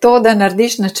to, da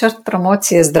narediš načrt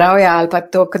promocije zdravja ali pa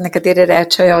to, kot nekateri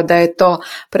rečejo, da je to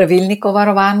pravilnik o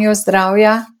varovanju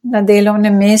zdravja na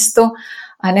delovnem mestu,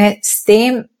 a ne, s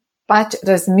tem pač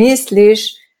razmisliš,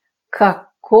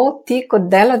 kako ti kot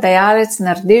delodajalec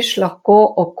narediš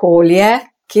lahko okolje,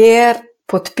 kjer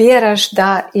podpiraš,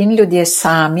 da in ljudje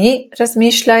sami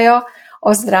razmišljajo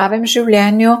o zdravem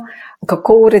življenju,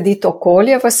 kako urediti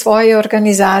okolje v svoji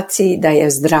organizaciji, da je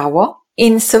zdravo.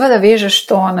 In seveda vežeš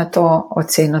to na to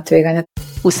oceno tveganja.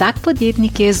 Vsak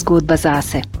podjetnik je zgodba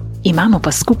zase. Imamo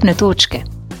pa skupne točke.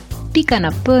 Pika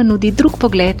na P nudi drug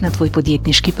pogled na tvoj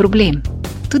podjetniški problem.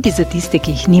 Tudi za tiste,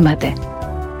 ki jih nimate.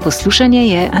 Poslušanje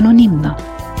je anonimno.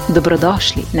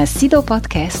 Dobrodošli na Sidov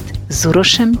podcast z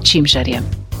Urošem Čimžarjem.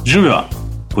 Živjo,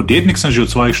 podjetnik sem že od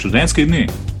svojih študentskih dni.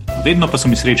 Vedno pa so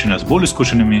mi srečanja z bolj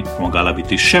izkušenimi pomagala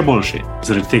biti še boljši.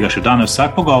 Zaradi tega še danes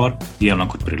vsak pogovor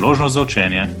jemljem kot priložnost za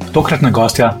učenje. Tokratna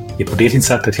gostja je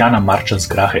podjetnica Tatjana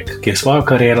Marčan-Zgrahek, ki je svojo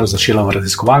kariero začela v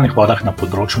raziskovalnih vodah na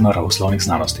področju naravoslovnih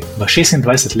znanosti. V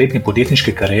 26-letni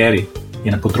podjetniški karieri je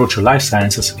na področju Life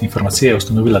Sciences informacije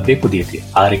ustanovila 2 podjetji,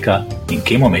 Arika in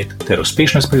Chemomed, ter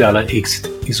uspešno izpeljala exit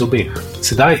iz obeh.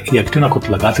 Sedaj je aktivna kot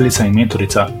vlagateljica in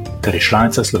mentorica ter je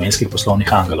članica Slovenskih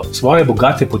poslovnih angelov. Svoje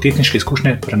bogate podjetniške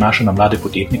izkušnje prenaša na mlade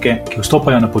podjetnike, ki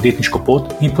vstopajo na podjetniško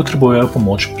pot in potrebujejo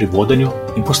pomoč pri vodenju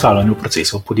in postavljanju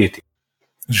procesov podjetij.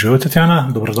 Živijo,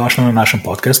 Tatjana, dobrodošla na našem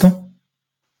podcastu.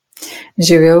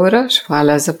 Živijo, Uroš,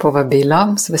 hvala za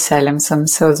povabilo, z veseljem sem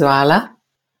se odzvala.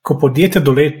 Ko podjetja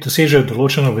dosežejo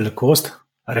določeno velikost,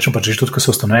 rečem pa, že tudi, ko so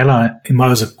ustanovila,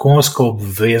 imajo zakonsko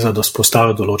obvezo, da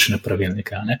vzpostavijo določene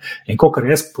pravilnike. Ne? In kolikor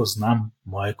jaz poznam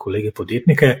moje kolege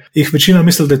podjetnike, jih večina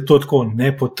misli, da je to tako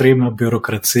nepotrebna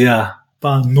birokracija,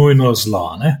 pa nujno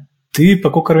zlo. Ne? Ti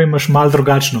pa, kolikor imaš malo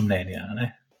drugačno mnenje.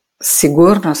 Ne?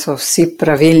 Sigurno so vsi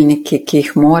pravilniki, ki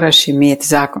jih moraš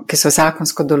imeti, ki so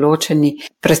zakonsko določeni,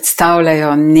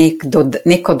 predstavljajo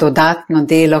neko dodatno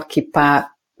delo, ki pa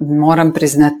moram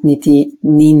priznati, niti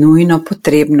ni nujno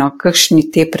potrebno. Kakšni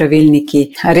te pravilniki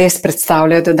res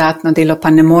predstavljajo dodatno delo,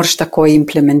 pa ne moreš tako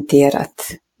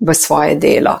implementirati v svoje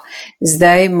delo.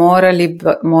 Zdaj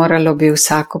moralo bi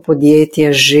vsako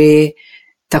podjetje že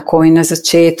takoj na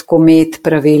začetku imeti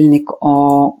pravilnik o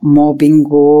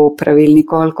mobingu,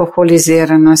 pravilnik o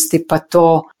alkoholiziranosti, pa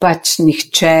to pač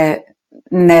nihče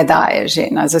ne daje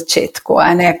že na začetku,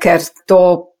 ker to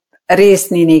res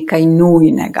ni nekaj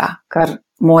nujnega, kar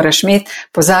moraš imeti,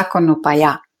 po zakonu pa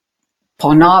ja.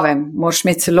 Po novem moraš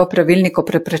imeti celo pravilnik o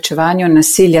preprečevanju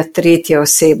nasilja tretje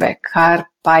osebe, kar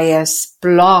pa je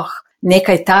sploh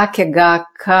nekaj takega,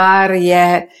 kar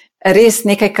je res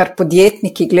nekaj, kar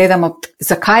podjetniki gledamo,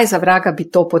 zakaj za vraga bi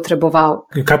to potreboval.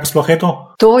 Kaj pa sploh je to?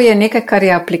 To je nekaj, kar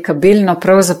je aplikabilno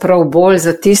pravzaprav bolj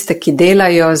za tiste, ki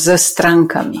delajo z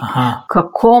strankami. Aha.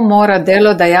 Kako mora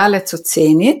delodajalec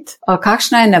oceniti,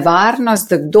 kakšna je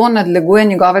nevarnost, da kdo nadleguje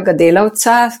njegovega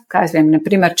delavca,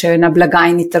 naprimer, če je na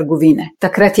blagajni trgovine.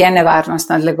 Takrat je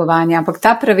nevarnost nadlegovanja, ampak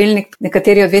ta pravilnik,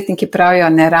 nekateri odvetniki pravijo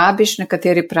ne rabiš,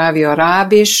 nekateri pravijo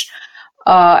rabiš.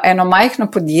 Eno majhno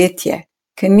podjetje,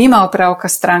 ki nima opravka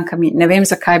s strankami, ne vem,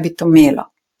 zakaj bi to imelo.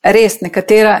 Res,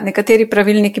 nekateri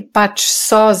pravilniki pač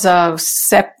so za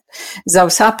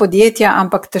vsa podjetja,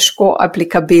 ampak težko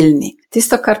aplikabilni.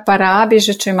 Tisto, kar pa rabi,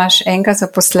 že če imaš enega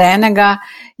zaposlenega,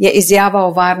 je izjava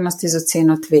o varnosti z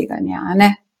oceno tveganja. Ne?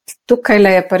 Tukaj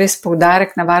je pa res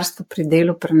poudarek na varstvo pri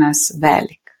delu pri nas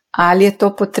velik. Ali je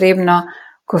to potrebno,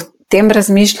 ko tem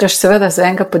razmišljaš seveda za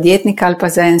enega podjetnika ali pa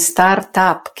za en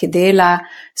start-up, ki dela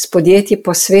s podjetji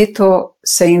po svetu,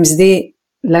 se jim zdi,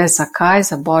 le zakaj,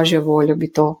 za božjo voljo bi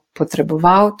to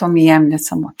potreboval, to mi jemlje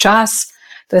samo čas,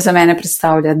 to je za mene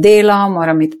predstavlja delo,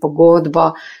 moram imeti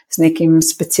pogodbo z nekim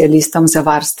specialistom za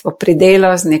varstvo pri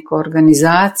delu, z neko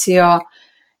organizacijo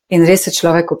in res se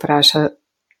človek vpraša,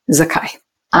 zakaj.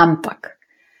 Ampak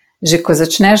že ko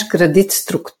začneš graditi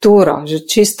strukturo, že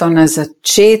čisto na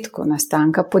začetku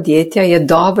nastanka podjetja, je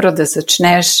dobro, da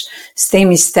začneš s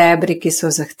temi stebri, ki so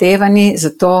zahtevani,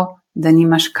 zato, da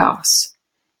nimaš kaos.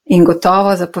 In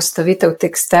gotovo za postavitev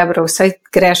teh stebrov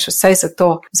greš vsaj za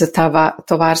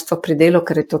to varstvo pri delu,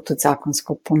 ker je to tudi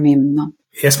zakonsko pomembno.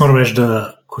 Jaz moram reči,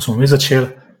 da ko smo mi začeli,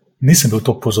 nisem bil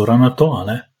to pozoren na to,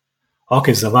 Ok,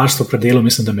 za varstvo pri delu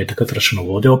mislim, da mi je takrat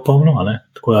računovodja opomnil,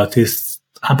 tako da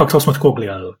ampak to smo tako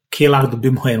gledali, kje lahko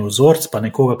dobimo en vzorc, pa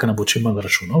nekoga, ki nam bo čim manj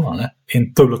računal,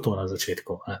 in to je bilo to na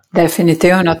začetku.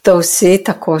 Definitivno, to vsi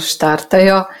tako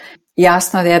štartajo.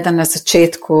 Jasno je, da na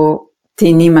začetku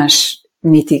ti nimaš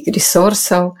niti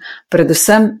resursov,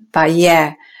 predvsem pa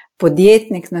je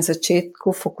podjetnik na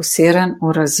začetku fokusiran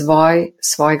v razvoj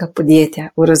svojega podjetja,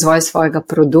 v razvoj svojega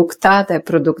produkta, da je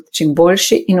produkt čim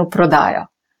boljši in v prodajo.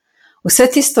 Vse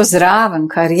tisto zraven,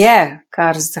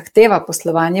 kar zahteva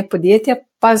poslovanje podjetja,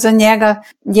 pa za njega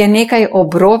je nekaj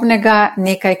obrobnega,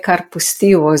 nekaj, kar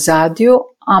pusti v ozadju,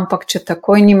 ampak če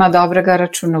takoj nima dobrega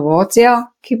računovodja,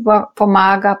 ki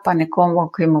pomaga, pa nekomu,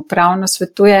 ki mu pravno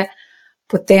svetuje,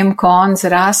 potem, ko on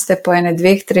zraste po 1,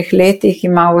 2, 3 letih,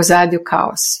 ima v ozadju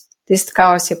kaos. Tisti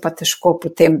kaos je pa težko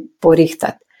potem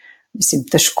porihtati. Mislim,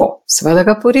 težko. Seveda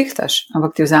ga porihtaš,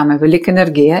 ampak ti vzame veliko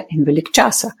energije in veliko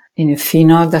časa. In je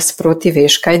fino, da sproti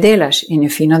veš, kaj delaš. In je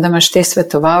fino, da imaš te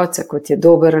svetovalce, kot je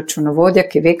dober računovodja,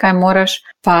 ki ve, kaj moraš,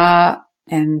 pa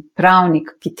en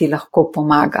pravnik, ki ti lahko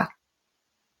pomaga.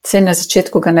 Saj na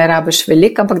začetku ga ne rabiš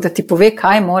veliko, ampak da ti pove,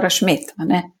 kaj moraš imeti,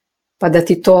 ne? Pa da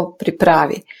ti to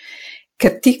pripravi.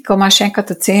 Ker ti, ko imaš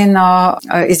enkrat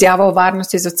izjavo o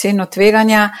varnosti z oceno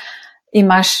tveganja,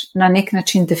 imaš na nek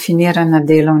način definirana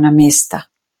delovna mesta,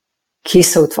 ki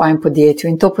so v tvojem podjetju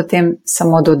in to potem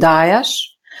samo dodajaš,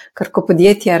 ker ko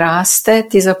podjetje raste,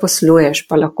 ti zaposluješ,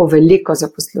 pa lahko veliko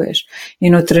zaposluješ.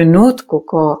 In v trenutku,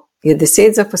 ko je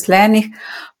 10 zaposlenih,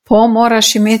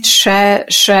 moraš imeti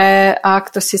še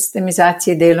akt o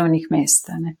sistemizaciji delovnih mest,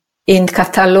 ne? In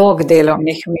katalog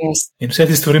delovnih mest. In vse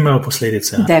te stvari imajo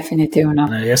posledice. Definitivno.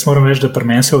 Jaz moram reči, da pri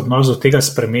meni se odnos do tega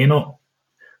spremenil,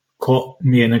 ko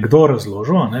mi je nekdo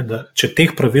razložil, da če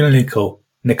teh pravilnikov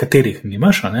nekaterih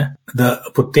nimaš, da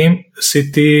potem si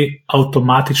ti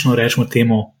avtomatično, rečemo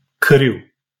temu, kriv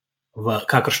v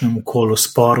kakršnem koli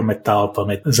sporu med tabo pa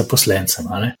med zaposlencem.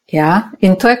 Ja,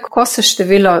 in to je, ko se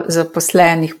število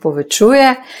zaposlenih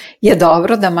povečuje, je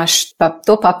dobro, da imaš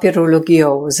to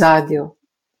papirologijo v ozadju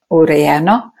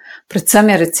urejeno. Predvsem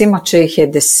je recimo, če jih je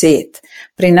 10.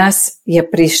 Pri nas je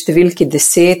pri številki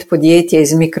 10 podjetje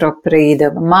iz mikro preide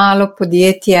v malo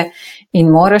podjetje in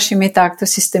moraš imeti akt o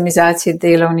sistemizaciji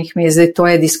delovnih mest. Zdaj to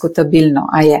je diskutabilno,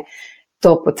 a je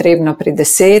to potrebno pri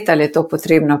 10 ali je to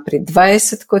potrebno pri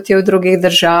 20, kot je v drugih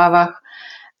državah.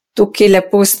 Tukaj le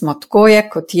pustimo, tako je,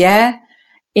 kot je,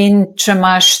 in če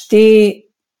imaš ti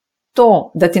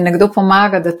to, da ti nekdo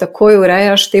pomaga, da takoj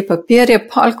urejaš te papirje,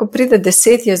 pa ko pride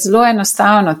 10, je zelo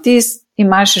enostavno. Ti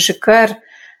imaš že kar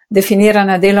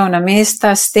definirana delovna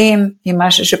mesta, s tem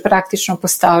imaš že praktično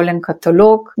postavljen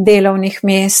katalog delovnih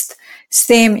mest, s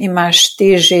tem imaš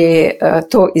ti že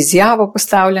to izjavo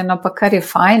postavljeno, pa kar je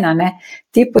fajna, ne?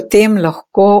 Ti potem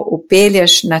lahko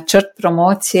upelješ načrt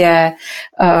promocije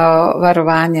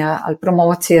varovanja ali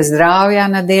promocije zdravja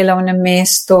na delovnem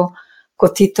mestu. Ko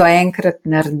ti to enkrat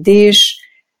narediš,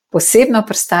 posebno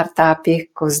pri startupih,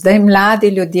 ko zdaj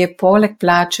mladi ljudje poleg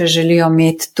plače želijo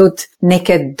imeti tudi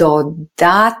neke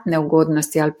dodatne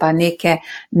ugodnosti ali pa neke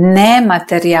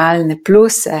nematerialne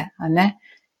pluse,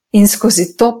 in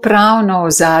skozi to pravno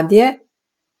ozadje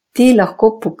ti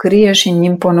lahko pokriješ in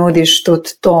njim ponudiš tudi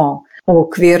to v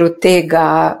okviru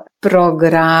tega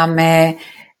programe,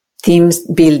 team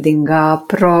buildinga,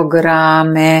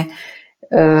 programe,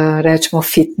 rečemo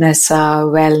fitnessa,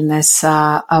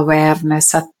 wellnessa,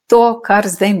 awarenessa, to, kar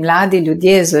zdaj mladi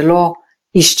ljudje zelo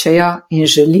iščejo in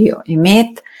želijo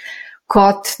imeti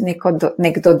kot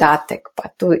nek dodatek,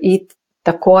 pa to iti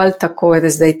tako ali tako, da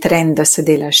zdaj trend, da se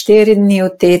dela 4 dni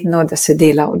v tednu, da se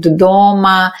dela od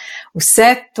doma,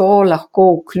 vse to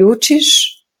lahko vključiš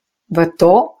v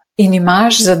to in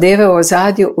imaš zadeve v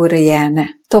ozadju urejene.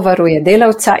 To varuje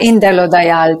delavca in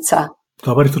delodajalca.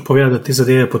 Dobro je tudi povedati, da te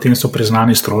zadeve potem so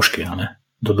priznani stroški,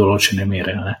 do določene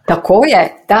mere. Tako je,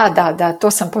 da, to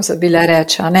sem pozabila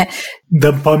reči. Da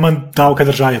pa manj davka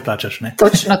države plačaš.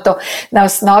 Točno to. Na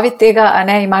osnovi tega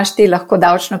imaš ti lahko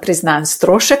davčno priznan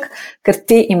strošek, ker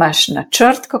ti imaš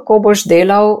načrt, kako boš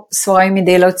delal s svojimi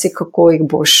delavci, kako jih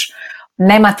boš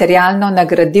nematerialno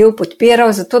nagradil, podpiral,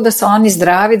 zato da so oni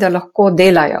zdravi, da lahko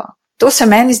delajo. To se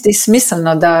meni zdi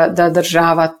smiselno, da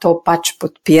država to pač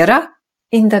podpira.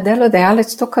 In da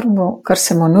delodajalec to, kar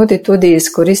se mu nudi, tudi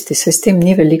izkoristi, se s tem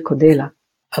ni veliko dela.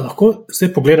 A lahko zdaj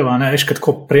pogledamo,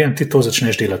 kako preden ti to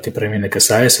začneš delati, prej mi nekaj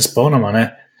saje se spomnim,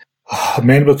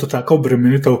 meni bo to tako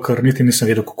obremenitev, ker niti nisem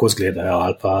vedel, kako izgledajo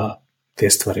ali pa te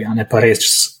stvari, pa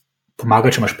res pomaga,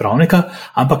 če imaš pravnika,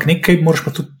 ampak nekaj moraš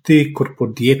pa tudi kot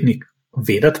podjetnik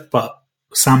vedeti, pa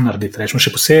sam narediti. Rečemo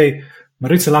še posebej,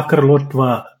 Marica lahko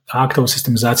lotva akta o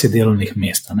sistemizaciji delovnih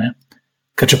mest,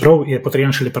 ker čeprav je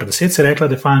potrebno šele pri 10, se rekla,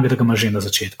 da je fajn, da ga imaš že na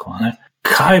začetku.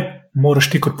 Kaj moraš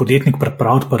ti kot podjetnik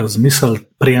prepraviti pa razmisliti,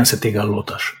 preden se tega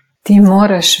lotaš? Ti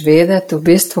moraš vedeti v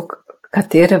bistvu,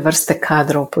 katere vrste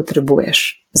kadrov potrebuješ,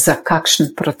 za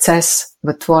kakšen proces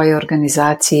v tvoji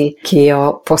organizaciji, ki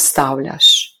jo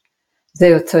postavljaš.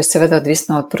 Zdaj, to je seveda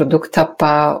odvisno od produkta,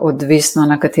 pa odvisno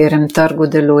na katerem trgu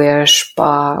deluješ,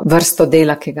 pa vrsto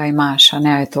dela, ki ga imaš, a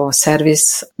ne, je to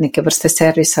servis, neke vrste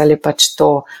servis ali pač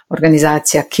to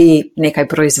organizacija, ki nekaj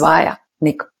proizvaja,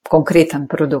 nek konkreten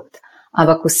produkt.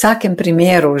 Ampak v vsakem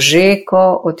primeru, že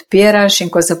ko odpiraš in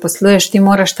ko zaposluješ, ti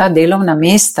moraš ta delovna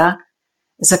mesta,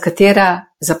 za katera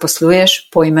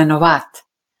zaposluješ, poimenovati.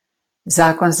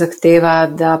 Zakon zahteva,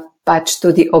 da pač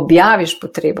tudi objaviš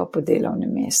potrebo po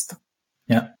delovnem mestu.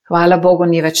 Ja. Hvala Bogu,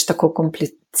 ni več tako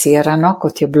komplicirano,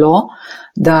 kot je bilo,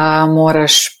 da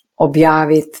moraš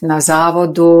objaviti na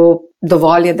zavodu,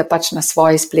 dovolj je, da pač na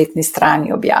svoji spletni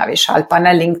strani objaviš ali pa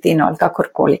na LinkedInu ali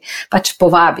kakorkoli, pač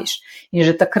povabiš. In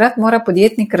že takrat mora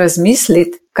podjetnik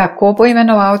razmisliti, kako bo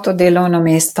imenoval to delovno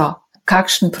mesto,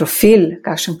 kakšen profil,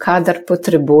 kakšen kader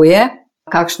potrebuje,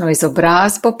 kakšno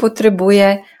izobrazbo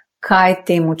potrebuje, kaj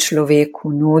temu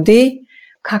človeku nudi,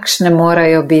 kakšne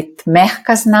morajo biti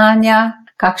mehka znanja,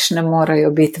 kakšne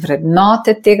morajo biti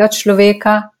vrednote tega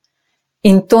človeka.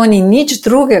 In to ni nič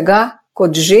drugega,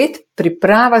 kot že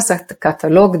priprava za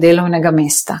katalog delovnega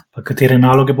mesta. Pa katere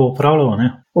naloge bo upravljal, ne?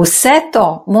 Vse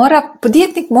to,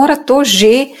 podjetnik mora to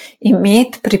že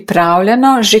imeti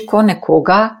pripravljeno, že ko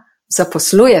nekoga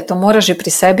zaposluje, to mora že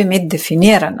pri sebi imeti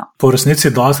definirano. Po resnici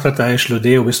dostkrat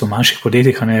ljudje v bistvu manjših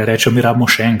podjetjih rečejo, mi rabimo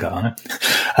še enega,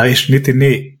 a veš, niti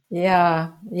ni.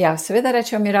 Ja, seveda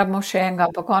rečejo, mi rabimo še enega,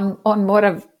 ampak on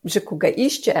mora, že ko ga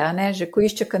išče, že ko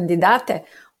išče kandidate,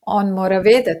 on mora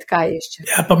vedeti, kaj išče.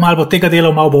 Ja, pa malo bo tega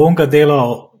delal, malo bo onga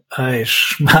delal,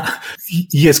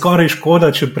 je skoraj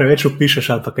škoda, če preveč opišeš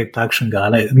ali pa kaj takšnega,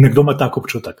 nekdo ima tak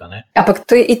občutek, ne? Ampak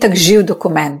to je itak živ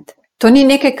dokument. To ni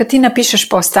nekaj, kar ti napišeš,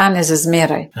 pa ostane za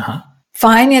zmeraj. Aha.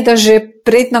 Fajn je, da že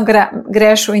predno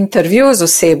greš v intervju z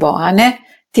osebo,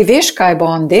 ti veš, kaj bo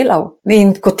on delal.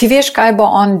 In ko ti veš, kaj bo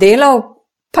on delal,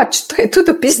 pač to je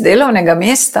tudi opis delovnega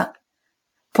mesta.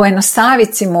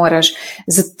 Poenostaviti si moraš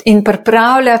in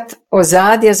pripravljati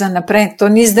ozadje za naprej. To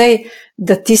ni zdaj,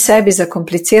 da ti sebi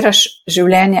zakompliciraš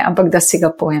življenje, ampak da si ga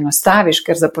poenostaviš,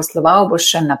 ker zaposloval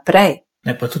boš še naprej.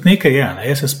 Ne, pa tudi nekaj je.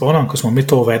 Jaz se spomnim, ko smo mi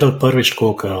to uvedli prvič,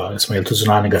 ko smo imeli tudi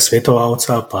zunanjega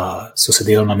svetovalca, pa so se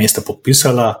delovna mesta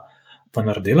podpisala, pa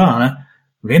naredila.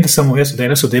 Vem, da sem jaz od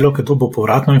ene sodelavke dobil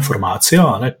povratno informacijo,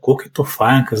 koliko je to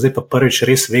fajn, ker zdaj pa prvič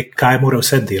res ve, kaj mora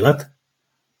vse delati,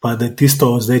 pa da je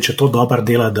tisto zdaj, če to dobro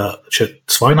dela, da če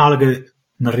svoje naloge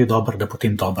naredi dobro, da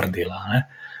potem dobro dela.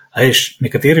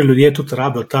 Nekateri ljudje tudi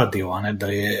rabijo ta del, da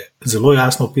je zelo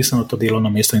jasno opisano to delovno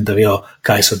mesto in da vejo,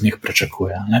 kaj se od njih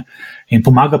pričakuje. In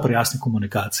pomaga pri jasni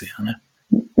komunikaciji.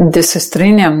 Da se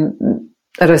strinjam,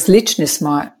 različni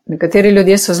smo. Nekateri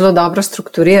ljudje so zelo dobro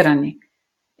strukturirani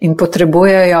in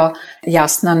potrebujejo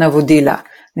jasna navodila.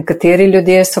 Nekateri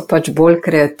ljudje so pač bolj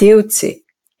kreativci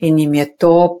in jim je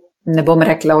to, ne bom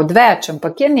rekla odveč,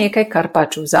 ampak je nekaj, kar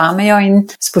pač vzamejo in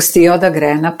spustijo, da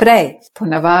gre naprej.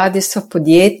 Ponavadi so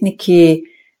podjetniki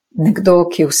nekdo,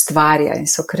 ki ustvarja in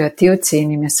so kreativci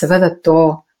in jim je seveda to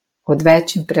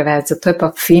odveč in preveč. Zato je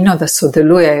pa fino, da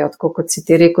sodelujejo, tako kot si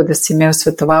ti rekel, da si imel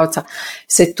svetovalca.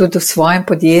 Saj tudi v svojem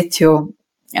podjetju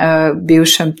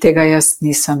bivšem tega jaz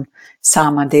nisem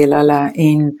sama delala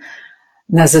in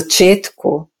na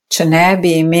začetku, če ne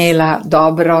bi imela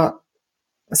dobro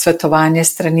svetovanje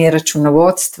strani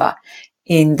računovodstva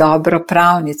in dobro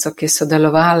pravnico, ki je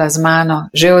sodelovala z mano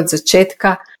že od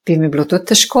začetka, bi mi bilo tudi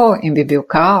težko in bi bil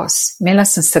kaos. Imela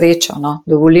sem srečo,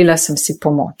 dovolila sem si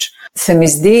pomoč. Se mi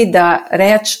zdi, da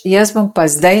jaz bom pa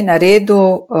zdaj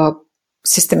naredil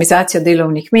sistemizacijo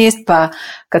delovnih mest, pa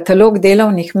katalog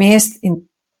delovnih mest in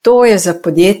to je za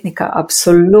podjetnika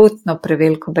absolutno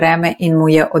preveliko breme in mu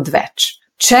je odveč.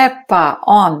 Če pa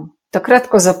on, takrat,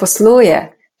 ko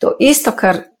zaposluje, to isto,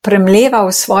 kar premleva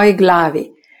v svoji glavi,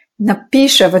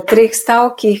 napiše v 3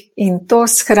 stavkih in to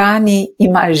shrani,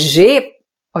 ima že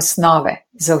osnove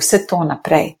za vse to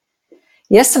naprej.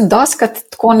 Jaz sem dostikrat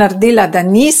tako naredila, da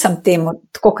nisem temu,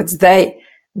 tako kot zdaj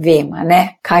vem,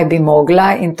 kaj bi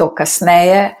mogla in to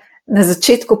kasneje. Na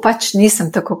začetku pač nisem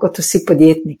tako kot vsi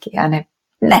podjetniki,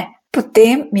 Ne.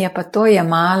 Potem mi je pa to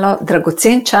jemalo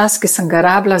dragocen čas, ki sem ga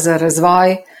rabila za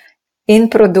razvoj in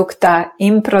produkta,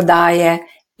 in prodaje,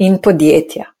 in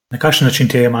podjetja. Na kakšen način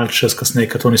ti je malo čas kasneje,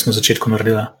 ker to nismo na začetku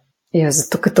naredila? Ja,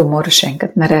 zato, ker to moraš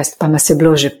enkrat narediti, pa nas je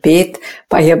bilo že 5,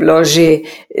 pa je bilo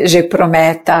že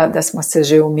prometa, da smo se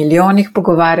že v milijonih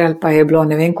pogovarjali, pa je bilo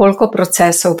ne vem koliko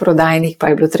procesov prodajnih, pa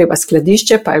je bilo treba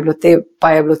skladišče, pa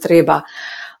je bilo treba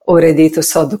urediti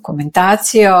vso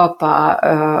dokumentacijo, pa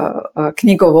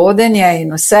knjigovodenje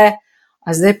in vse,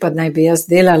 a zdaj pa naj bi jaz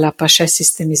delala pa še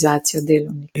sistemizacijo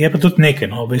delovnih. Je pa tudi nekaj,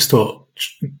 v bistvu,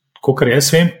 kakor jaz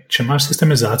vem, če imaš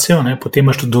sistemizacijo, potem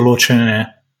imaš tudi določene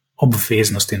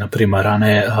obveznosti, naprimer,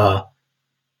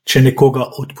 če nekoga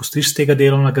odpustiš z tega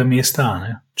delovnega mesta,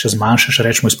 če zmanjšaš,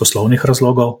 rečemo, iz poslovnih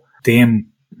razlogov, potem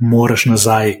moraš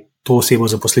nazaj to osebo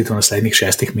zaposliti v naslednjih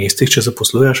 6 mesecih, če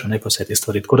zaposluješ, pa vse te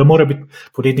stvari. Tako da mora biti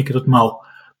podjetniki tudi malo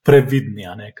previdni,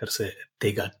 kar se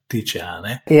tega tiče.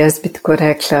 Jaz bi tako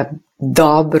rekla,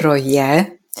 dobro je,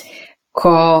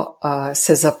 ko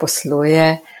se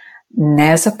zaposluje,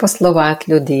 ne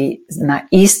zaposlovati ljudi na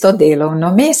isto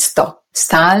delovno mesto.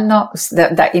 Stalno,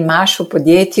 da imaš v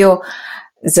podjetju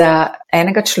za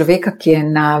enega človeka, ki je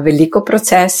na veliko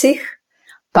procesih,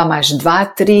 pa imaš 2,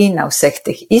 3 na vseh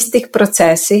teh istih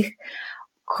procesih,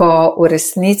 ko v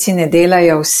resnici ne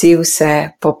delajo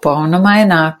vse popolnoma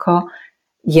enako,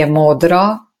 je modro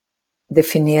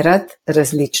definirati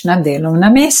različna delovna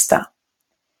mesta.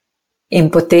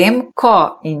 In potem,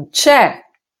 ko in če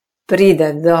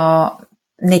pride do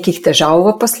nekih težav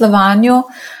v poslovanju,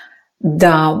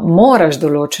 da moraš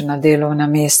določena delovna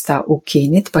mesta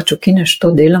ukiniti, pač ukineš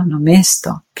to delovno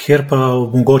mesto. Kjer pa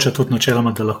omogoča tudi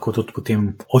načeloma, da lahko tudi potem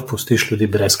odpustiš ljudi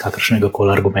brez kakršnega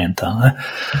koli argumenta.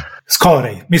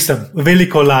 Skoraj,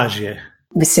 veliko lažje.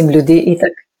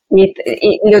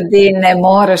 Ljudi ne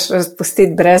moreš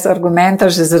razpustiti brez argumenta,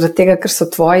 že zaradi tega, ker so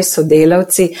tvoji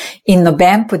sodelavci in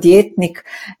noben podjetnik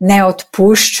ne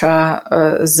odpušča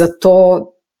zato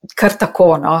kar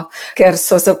tako, ker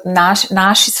so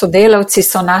naši sodelavci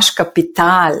so naš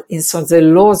kapital in so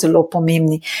zelo, zelo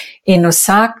pomembni in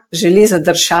vsak želi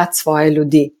zadržati svoje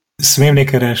ljudi. Smem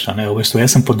nekaj reči, v bistvu,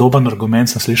 jaz sem podoben argument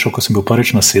slišal, ko sem bil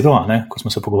prvič na sedu, ko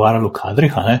smo se pogovarjali o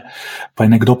kadrih, pa je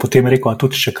nekdo potem rekel, a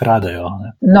tudi če kradejo.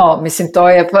 No, to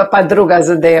je pa druga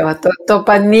zadeva, to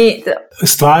pa ni.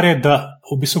 Stvar je, da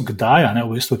v bistvu kdaj,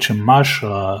 če imaš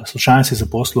slučajno si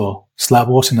zaposlil,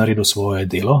 slabo si naredil svoje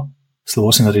delo,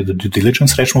 slabo si naredil due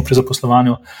diligence, rečemo pri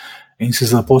zaposlovanju, in si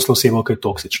zaposlil osebo, ki je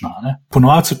toksična.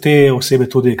 Ponovadi so te osebe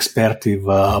tudi eksperti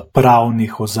v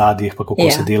pravnih ozadjih, pa kako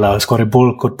se dela, skoraj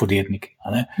bolj kot podjetniki.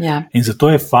 In zato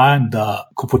je fajn,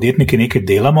 da ko podjetniki nekaj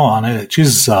delamo,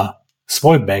 čist za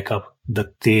svoj backup, da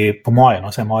te, po moje,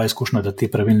 vsaj moja izkušnja, da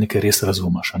te pravilnike res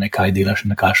razumeš, kaj delaš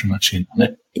in na kakšen način.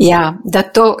 Ja, da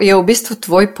to je v bistvu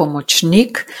tvoj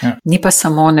pomočnik, ni pa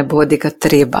samo ne bodi ga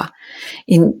treba.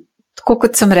 In tako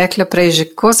kot sem rekla prej, že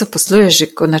ko zaposluješ, že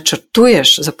ko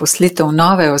načrtuješ zaposlitev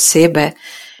nove osebe,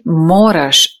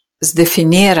 moraš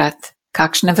zdefinirati,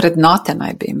 kakšne vrednote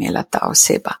naj bi imela ta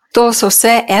oseba. To so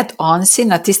vse add-onsi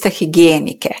na tiste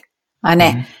higienike,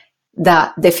 da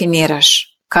definiraš,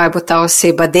 kaj bo ta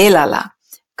oseba delala,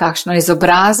 kakšno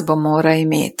izobrazbo mora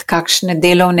imeti, kakšne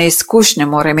delovne izkušnje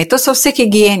mora imeti. To so vse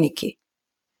higieniki,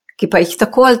 ki pa jih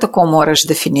tako ali tako moraš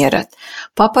definirati.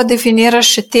 Pa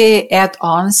definiraš še te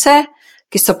add-onse,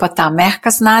 ki so pa ta mehka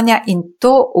znanja in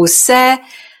to vse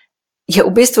je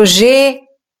v bistvu že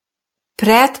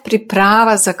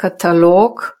predpriprava za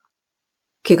katalog,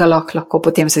 ki ga lahko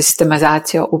potem za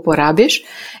sistemizacijo uporabiš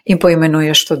in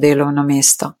poimenuješ to delovno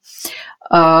mesto.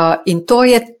 In to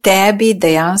je tebi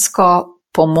dejansko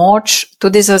pomoč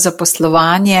tudi za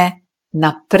zaposlovanje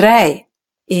naprej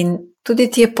in tudi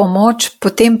ti je pomoč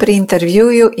potem pri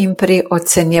intervjuju in pri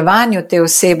ocenjevanju te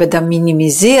osebe, da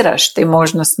minimiziraš te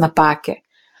možnost napake.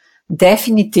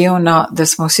 Definitivno, da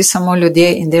smo vsi samo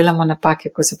ljudje in delamo napake,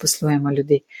 ko zaposlujemo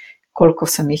ljudi. Koliko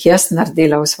sem jih jaz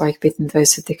naredila v svojih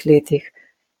 25 letih.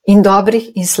 In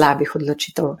dobrih in slabih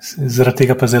odločitev. Zaradi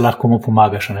tega pa zdaj lahko mu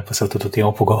pomagaš, pa se tudi o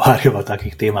tem pogovarjamo o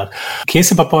takih temah. Kje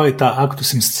se pa ta akt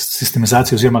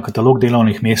sistemizacije oziroma katalog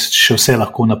delovnih mest še vse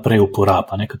lahko naprej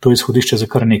uporaba? To je izhodišče za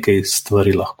kar nekaj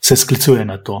stvari lahko. Se sklicuje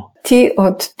na to. Ti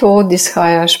od tod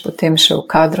izhajaš potem še v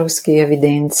kadrovski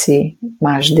evidenci,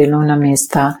 imaš delovna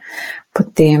mesta,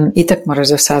 potem itak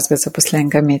moraš za vsakega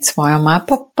zaposlenega imeti svojo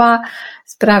mapo, pa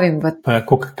spravim v...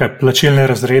 Plačilne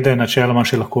razrede načeloma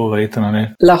še lahko verjetno,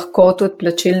 ne? Lahko tudi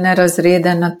plačilne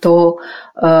razrede na to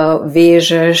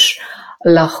vežeš,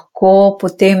 lahko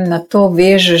potem na to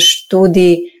vežeš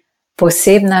tudi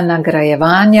posebna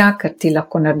nagrajevanja, ker ti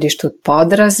lahko narediš tudi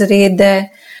podrazrede,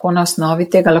 ko na osnovi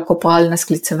tega lahko na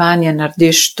sklicevanje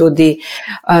narediš tudi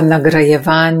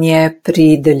nagrajevanje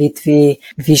pri delitvi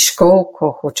viškov,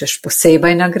 ko hočeš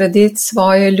posebej nagraditi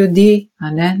svoje ljudi,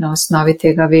 na osnovi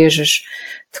tega vežeš.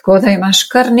 Tako da imaš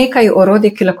kar nekaj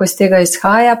orodij, ki lahko iz tega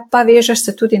izhaja, pa vežeš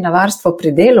se tudi na varstvo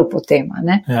pri delu potem.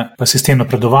 Ja, pa sistem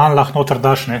napredovanj lahko noter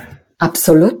daš, ne?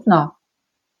 Absolutno.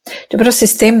 Čeprav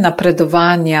sistem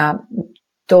napredovanja,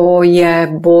 to je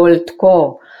bolj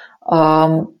tako,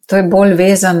 to je bolj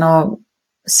vezano,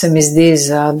 se mi zdi,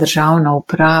 za državno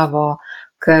upravo,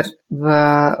 ker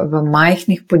v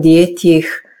majhnih podjetjih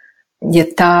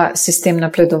je ta sistem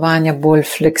napredovanja bolj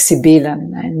fleksibilen,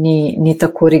 ne? Ni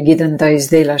tako rigiden, da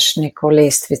izdelaš neko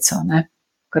lestvico, ne?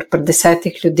 Ker pri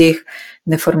 10 ljudeh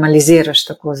ne formaliziraš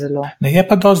tako zelo. Ne, je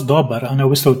pa dosti dober, v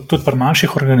bistvu tudi pri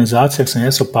manjših organizacijah sem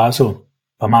jaz opazil,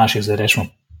 pa manjših, zdaj rečemo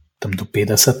tam do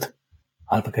 50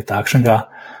 ali pa kaj takšnega,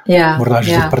 morda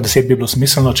že pri 10 bi bilo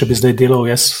smiselno, če bi zdaj delal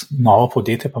jaz novo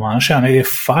podjetje, pa manjše, je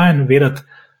fajn vedeti,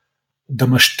 da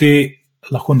imaš ti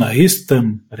lahko na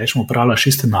istem, rečemo, upravljaš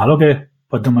iste naloge,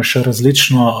 pa da imaš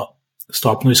različno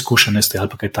stopno izkušenosti ali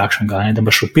pa kaj takšnega, da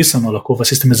imaš opisano lahko v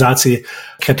sistemizaciji,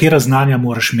 katera znanja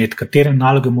moraš imeti, katere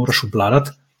naloge moraš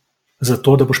obvladati,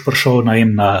 zato da boš prišel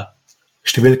na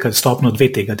številka stopno 2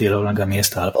 tega delovnega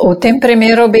mesta. V tem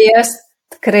primeru bi jaz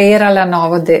kreirala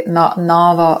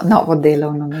novo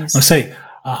delovno mesto. No, sej,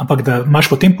 ampak da imaš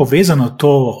potem povezano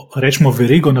to, rečemo,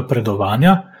 verigo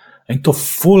napredovanja in to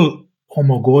ful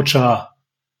omogoča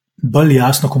bolj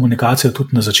jasno komunikacijo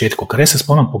tudi na začetku, ker jaz se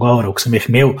spomnim pogovorov, ko sem jih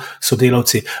imel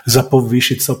sodelavci za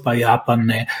povišico, pa ja, pa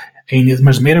ne. In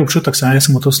imaš zmeraj občutek, jaz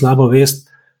sem v to slabo vest,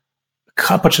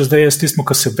 kaj pa če zdaj jaz tismo,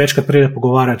 ko se večkrat pride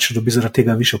pogovarjati, če dobi zaradi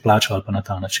tega višjo plačo ali pa na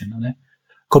ta način. Ne?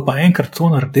 Ko pa enkrat to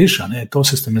narediš, to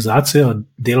sistemizacijo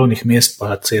delovnih mest,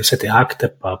 pa vse te akte,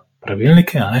 pa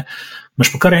pravilnike, imaš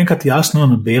pa kar enkrat jasno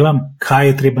na belem, kaj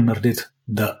je treba narediti,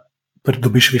 da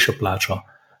pridobiš višjo plačo.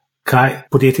 Kaj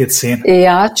podjetje ceni?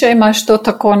 Ja, če imaš to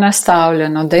tako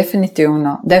nastavljeno,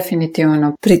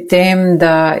 definitivno. Pri tem,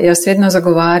 da jaz vedno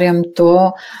zagovarjam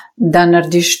to, da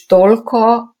narediš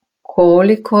toliko,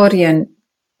 kolikor je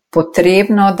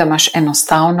potrebno, da imaš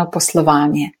enostavno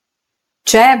poslovanje.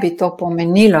 Če bi to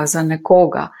pomenilo za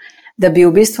nekoga, da bi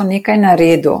v bistvu nekaj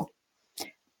naredil,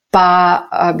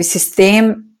 pa bi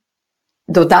sistem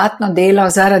dodatno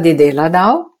delal zaradi dela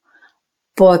dal,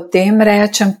 potem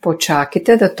rečem,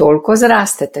 počakajte, da toliko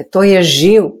zrastete. To je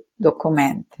živ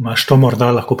dokument. Imaš to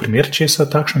morda lahko primer česa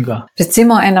takšnega?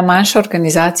 Recimo ena manjša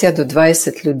organizacija do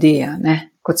 20 ljudi,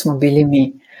 kot smo bili mi.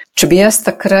 Če bi jaz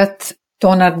takrat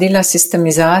to naredila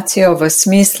sistemizacijo v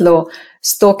smislu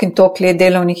stok in tok let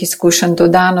delovnih izkušenj,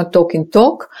 dodano tok in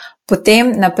tok,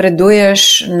 potem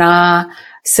napreduješ na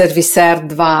serviser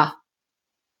 2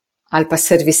 ali pa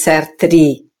serviser 3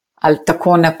 ali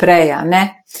tako naprej,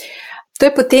 To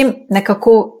je potem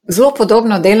nekako zelo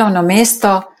podobno delovno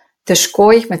mesto,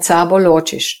 težko jih med sabo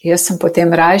ločiš. Jaz sem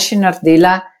potem rajši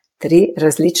naredila 3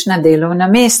 različna delovna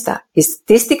mesta. Iz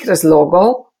tistih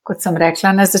razlogov, kot sem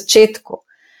rekla na začetku.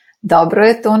 Dobro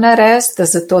je to narediti,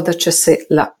 zato da če se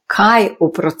kaj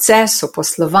v procesu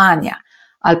poslovanja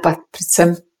ali pa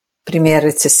predvsem primer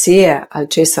recesije ali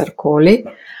česarkoli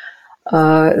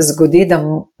zgodi,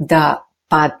 da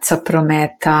padca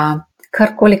prometa,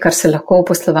 karkoli, kar se lahko v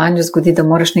poslovanju zgodi, da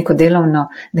moraš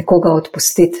nekoga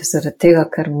odpustiti, zaradi tega,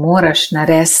 ker moraš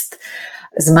narediti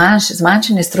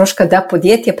zmanjšanje stroška, da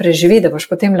podjetje preživi, da boš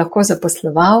potem lahko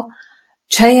zaposloval,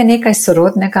 če je nekaj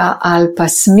sorodnega ali pa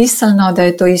smiselno, da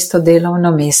je to isto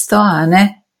delovno mesto,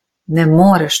 ne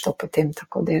moreš to potem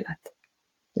tako delati.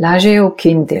 Lažje je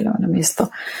ukiniti delovno mesto.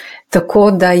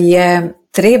 Tako da je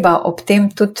treba ob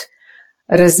tem tudi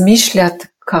razmišljati,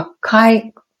 kaj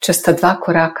če sta 2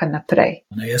 koraka naprej.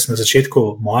 Jaz na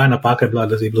začetku, moja napaka je bila,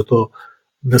 da je bilo to,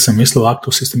 da sem mislil akt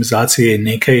o sistemizaciji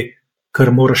nekaj,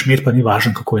 kar moraš imeti, pa ni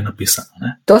važno, kako je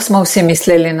napisano. To smo vsi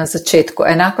mislili na začetku.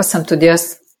 Enako sem tudi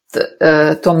jaz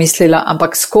to mislila,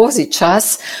 ampak skozi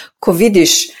čas, ko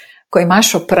vidiš, ko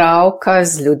imaš opravka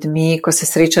z ljudmi, ko se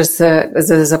srečaš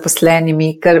z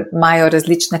zaposlenimi, ker imajo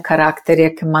različne karakterje,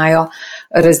 ker imajo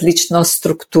različno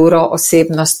strukturo,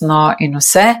 osebnostno in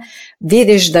vse,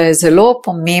 vidiš, da je zelo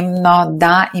pomembno,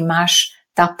 da imaš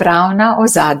ta pravna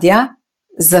ozadja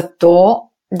za to,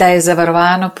 da je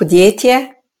zavarovano podjetje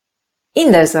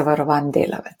in da je zavarovan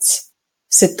delavec.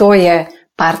 Vse to je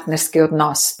partnerski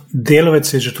odnos.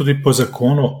 Delavec je že tudi po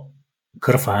zakonu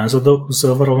kar fajn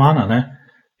zavarovana,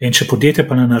 in če podjetje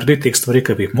pa ne naredi teh stvari,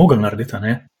 ki bi jih mogli narediti,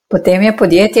 potem je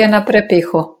podjetje na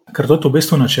prepihu. Ker to v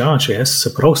bistvu načelno, če jaz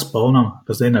se prav spomnim,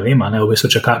 pa zdaj ne vem, v bistvu,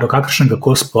 če do kakršnega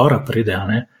spora pride,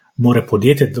 mora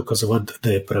podjetje dokazovati,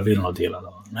 da je pravilno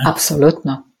delalo.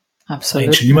 Absolutno.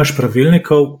 In če nimaš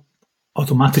pravilnikov,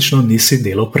 avtomatično nisi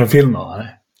delal pravilno.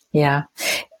 Ja.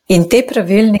 In te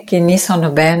pravilniki niso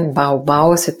noben bav,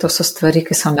 to so stvari,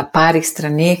 ki so na parih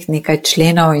straneh, nekaj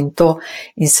členov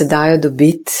in se dajo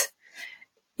dobiti.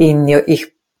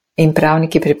 In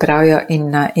pravniki pripravijo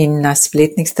in na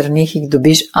spletnih straneh jih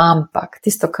dobiš, ampak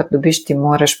tisto, kar dobiš, ti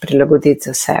moraš prilagoditi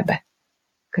za sebe.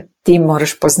 Ker ti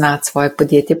moraš poznati svoje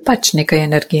podjetje, nekaj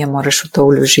energije moraš v to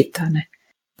vložiti.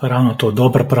 Pa ravno to,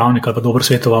 dober pravnik ali pa dober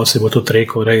svetoval si bo tudi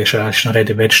rekel, da je še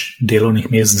naredi več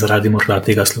delovnih mest zaradi morda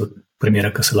tega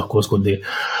primera, ki se lahko zgodi.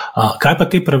 Kaj pa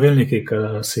ti pravilniki, ki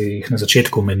si jih na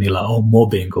začetku omenila, o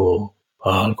mobbingu,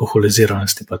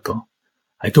 alkoholiziranosti pa to?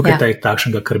 A je tukaj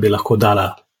takšnega, kar bi lahko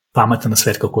dala pameten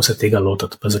nasvet, kako se tega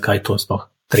lotiti, pa zakaj to sploh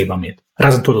treba imeti?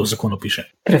 Razen to, da v zakonu piše.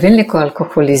 Pravilnik o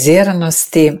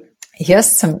alkoholiziranosti,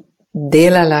 jaz sem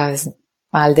delala,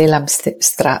 malo delam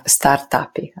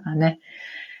startupi, ne?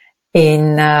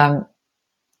 In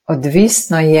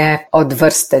odvisno je od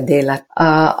vrste dela.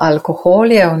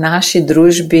 Alkohol je v naši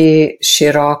družbi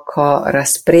široko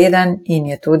razpreden in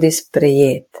je tudi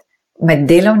sprejet. Med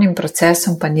delovnim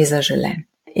procesom pa ni zaželen.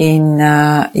 In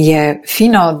je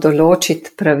fino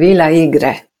določiti pravila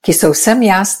igre, ki so vsem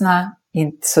jasna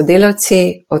in sodelavci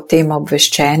o tem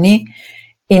obveščeni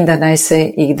in da naj se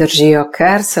jih držijo,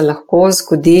 ker se lahko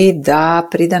zgodi, da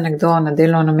pride nekdo na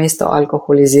delovno mesto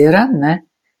alkoholiziran, ne?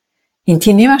 In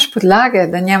ti nimaš podlage,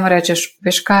 da njemu rečeš,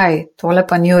 veš kaj, tole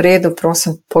pa ni v redu,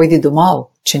 prosim, pojdi domov,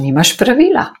 če nimaš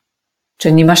pravila, če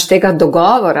nimaš tega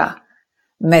dogovora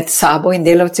med sabo in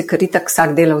delavci, ker itak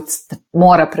vsak delavc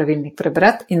mora pravilnik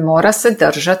prebrati in mora se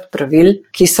držati pravil,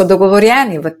 ki so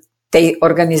dogovorjeni v tej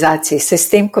organizaciji. Se s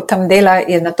tem, ko tam dela,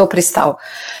 je na to pristal.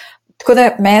 Tako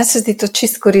da meni se zdi to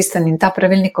čist koristen in ta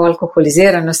pravilnik o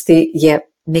alkoholiziranosti je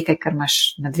nekaj, kar imaš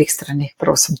na dveh straneh,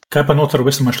 prosim. Kaj pa noter, v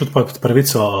bistvu imaš tudi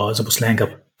pravico zaposlenega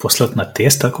poslati na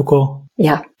test, kako?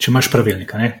 Ja. Če imaš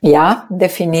pravilnika, ne? Ja,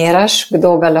 definiraš,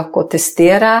 kdo ga lahko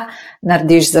testira,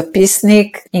 narediš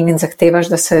zapisnik in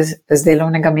zahtevaš, da se z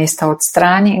delovnega mesta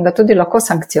odstrani in ga tudi lahko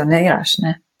sankcioniraš,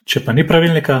 ne? Če pa ni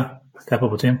pravilnika, kaj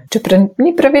pa potem? Če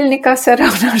ni pravilnika, se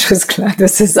ravnaš v skladu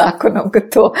z zakonom, ko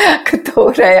to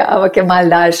ureja, ampak je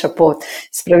malo daljša pot.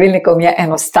 S pravilnikom je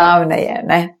enostavneje,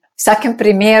 ne? V vsakem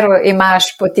primeru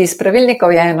imaš poti s pravilnikov,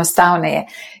 je enostavneje,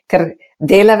 ker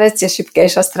delavec je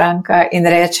šibkejša stranka in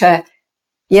reče,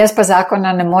 jaz pa zakona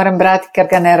ne morem brati, ker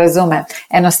ga ne razumem.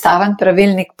 Enostaven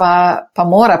pravilnik pa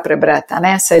mora prebrati, a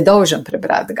ne, se je dolžen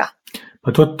prebrati ga. Pa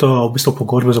tudi v bistvu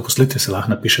pogodbe o zaposlitvi se lahko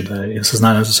napiše, da je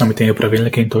seznanjen z vsemi temi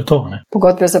pravilniki in to je to, ne?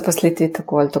 Pogodbe o zaposlitvi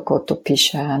tako ali tako to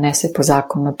piše, ne, se po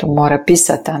zakonu to mora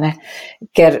pisati, ne?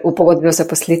 Ker v pogodbi o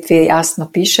zaposlitvi jasno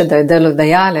piše, da je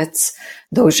delodajalec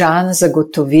dolžan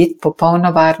zagotoviti popolno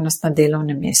varnost na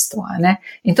delovnem mestu, ne?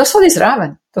 In to sodi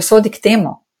zraven, to sodi k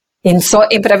temu. In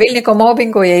pravilnik o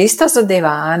mobbingu je ista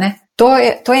zadeva, ne?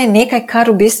 To je nekaj,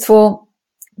 kar v bistvu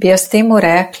bi jaz temu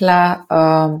rekla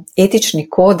etični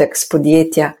kodeks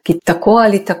podjetja, ki tako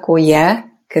ali tako je,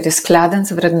 ker je skladen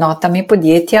z vrednotami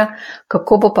podjetja,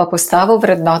 kako bo pa postavil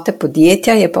vrednote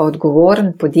podjetja, je pa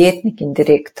odgovoren podjetnik in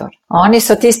direktor. Oni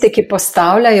so tisti, ki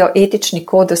postavljajo etični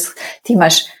kodeks, ti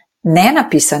imaš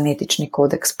nenapisan etični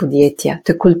kodeks podjetja,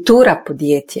 to je kultura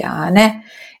podjetja, ne?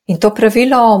 In to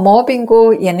pravilo o mobbingu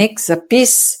je nek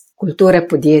zapis kulture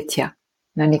podjetja.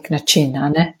 Na nek način,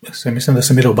 ne? Mislim, da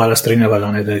se mi obala strinjava,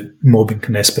 da je mobbing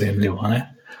nesprejemljiv, ne?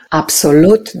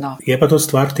 Absolutno. Je pa to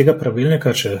stvar tega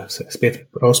pravilnika, če se spet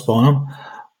prav spomnim,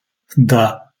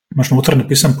 da imaš noter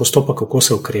napisan postopek, kako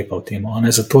se ukrepa v tem,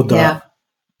 ne? Zato, da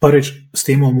prvič s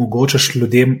tem omogočaš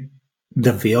ljudem,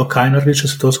 da vejo, kaj naredi,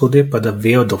 če se to zgodi, pa da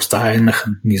vejo, da obstaja en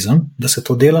mehanizem, da se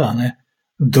to dela, ne?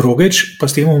 Drugič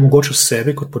pa s tem omogočaš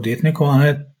sebi kot podjetniku,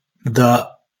 ne? Da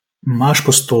imaš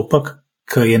postopek,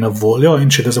 ki je na voljo in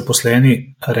če ga zaposleni,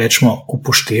 rečemo,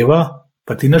 upošteva,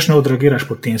 pa ti nič ne odreagiraš,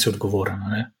 potem si odgovoren,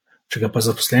 ne? Če ga pa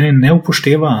zaposleni ne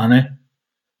upošteva, ne?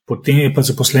 Potem je pa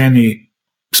zaposleni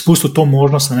spustil to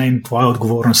možnost, ne? In tvoja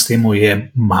odgovornost temu je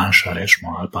manjša,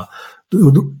 rečemo, ali pa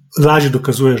lažje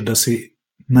dokazuješ, da si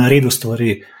naredil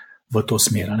stvari v to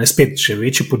smer, ne? Spet, če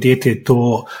večje podjetje je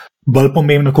to bolj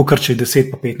pomembno, kot če je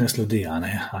 10 pa 15 ljudi,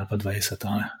 ne? Ali pa 20,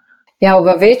 ne? Ja,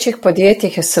 v večjih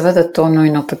podjetjih je seveda to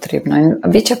nujno potrebno. In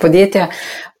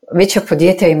večja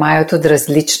podjetja imajo tudi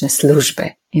različne službe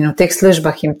in v teh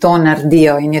službah jim to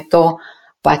naredijo in je to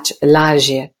pač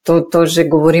lažje. To že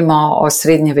govorimo o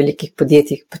srednje velikih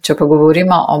podjetjih. Če pa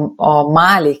govorimo o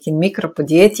malih in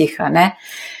mikropodjetjih, ne,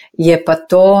 je pa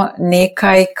to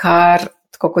nekaj, kar,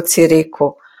 tako kot si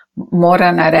rekel,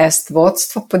 mora narediti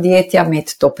vodstvo podjetja,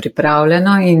 imeti to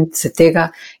pripravljeno in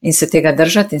se tega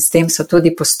držati in s tem so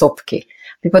tudi postopki.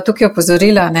 Bi pa tukaj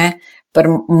opozorila, ne,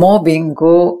 pri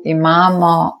mobbingu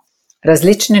imamo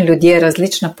različni ljudje,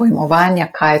 različna pojmovanja,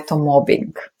 kaj je to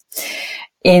mobbing.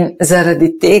 In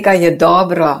zaradi tega je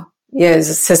dobro,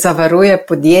 se zavaruje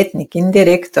podjetnik in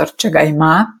direktor, če ga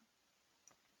ima,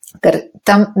 ker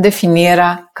tam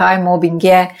definira, kaj mobbing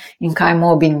je in kaj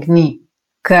mobbing ni.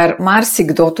 Ker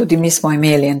marsikdo, tudi mi smo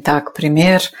imeli en tak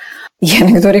primer, je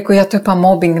nekdo rekel, ja, to je pa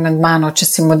mobbing nad mano, če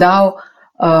si mu dal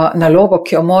nalogo,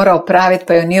 ki jo mora opraviti,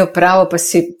 pa jo ni opravil, pa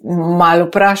si malo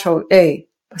vprašal,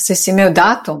 pa si imel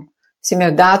datum,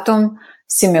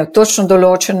 si imel točno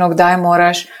določeno, kdaj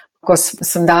moraš. Ko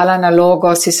sem dala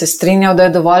nalogo, si se strinjal, da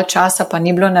je dovolj časa, pa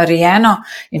ni bilo narejeno.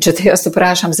 In če te jaz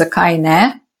vprašam, zakaj ne,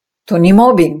 to ni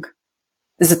mobbing.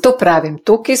 Zato pravim,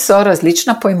 tukaj so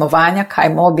različna pojmovanja,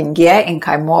 kaj mobbing je in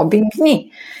kaj mobbing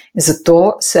ni.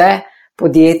 Zato se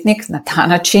podjetnik na ta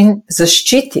način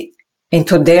zaščiti. In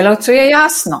to delavcu je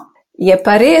jasno. Je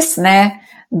pa res,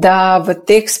 da v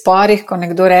teh sporih, ko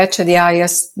nekdo reče, da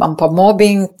jaz imam pa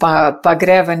mobbing, pa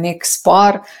gre v nek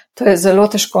spor, to je zelo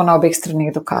težko na obeh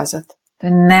stranih dokazati. To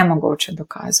je nemogoče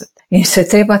dokazati. In se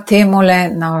treba temule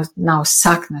na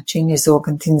vsak način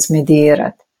izogniti in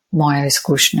zmedirati, moja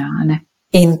izkušnja.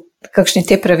 In kakšni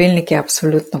te pravilniki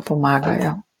absolutno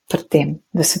pomagajo pri tem,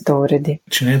 da se to uredi.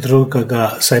 Če ne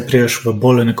drugega, saj priješ v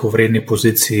bolj enakovredni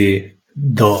poziciji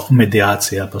do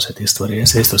medijacije, pa vse te stvari.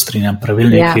 Jaz se isto strinjam,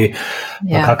 pravilniki,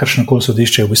 kakršnokoli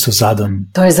sodišče je v bistvu zadnji.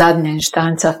 To je zadnja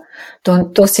inštanca.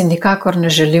 To si nikakor ne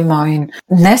želimo in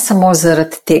ne samo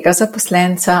zaradi tega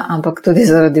zaposlenca, ampak tudi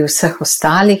zaradi vseh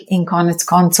ostalih in konec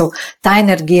koncev ta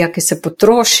energija, ki se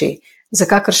potroši za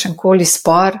kakršenkoli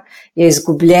spor, je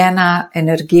izgubljena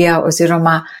energija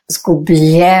oziroma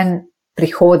izgubljen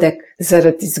prihodek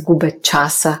zaradi izgube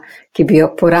časa, ki bi jo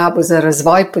porabil za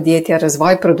razvoj podjetja,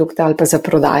 razvoj produkta ali pa za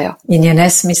prodajo. In je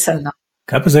nesmiselno.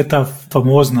 Kaj pa zdaj ta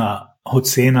famozna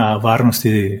ocena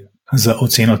varnosti za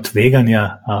oceno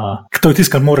tveganja? To je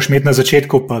tisto, kar moraš imeti na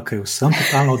začetku, pa kaj vsem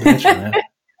totalno odreče,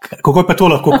 Kako pa to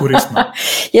lahko koristno?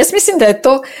 Jaz mislim, da je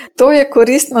to je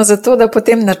koristno zato, da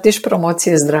potem narediš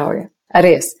promocije zdravja.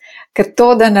 Res. Ker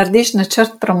to, da narediš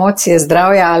načrt promocije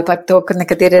zdravja ali pa to, kar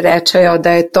nekateri rečejo,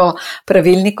 da je to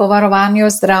pravilnik o varovanju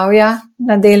zdravja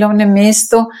na delovnem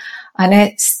mestu,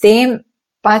 s tem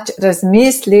pač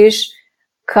razmisliš,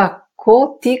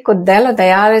 kako ti kot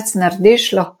delodajalec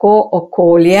narediš lahko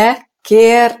okolje,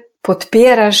 kjer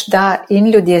podpiraš, da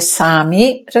in ljudje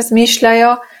sami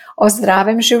razmišljajo o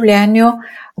zdravem življenju,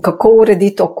 kako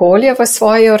urediti okolje v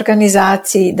svoji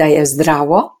organizaciji, da je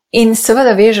zdravo. In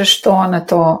seveda vežeš to na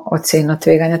to oceno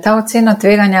tveganja. Ta ocena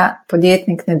tveganja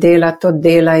podjetnik ne dela, to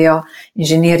delajo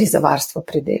inženirji za varstvo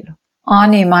pri delu.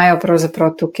 Oni imajo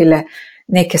pravzaprav tukaj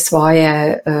neko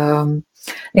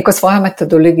svojo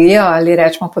metodologijo ali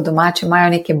rečemo po domači, imajo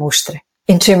neke muštre.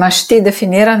 In če imaš ti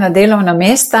definirana delovna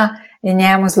mesta, je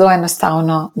njemu zelo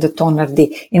enostavno, da to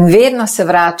naredi. In vedno se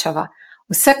vračava.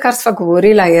 Vse, kar sva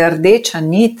govorila, je rdeča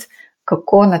nit,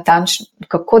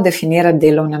 kako definirati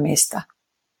delovna mesta.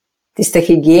 Tiste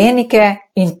higienike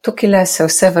in tukaj se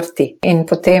vse vrti in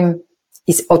potem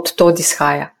od tod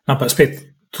izhaja. Pa spet,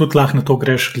 tudi lahko na to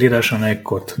greš, gledaš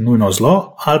kot nujno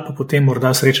zlo, ali pa potem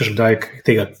morda srečaš kdaj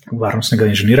tega varnostnega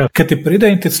inženira, ki ti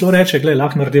pride in ti celo reče,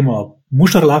 lahko naredimo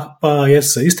muštar, lahko pa jaz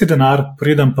za isti denar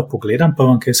pridem pa pogledam, pa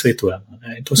vam kaj svetujem.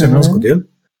 In to se je nam zgodilo.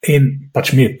 In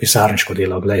pač mi pisarniško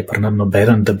delo, pri nam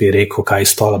nobeden, da bi rekel, kaj iz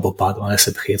stola bo padlo,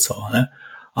 se bi hecal,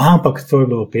 Ampak to je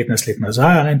bilo 15 let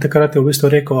nazaj in takrat je v bistvu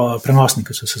rekel,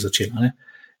 prenosniki so se začeli.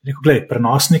 Rekel,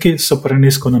 prenosniki so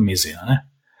prenizko na mizi.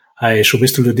 V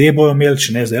bistvu ljudje bojo imeli,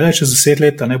 če ne zdaj, čez 10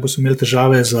 let, bo so imeli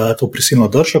težave za to prisilno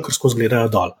držo, ker skozi gledajo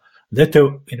dol. Dajte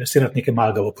investirati nekaj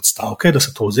malega v podstavke, da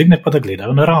se to vzigne, pa da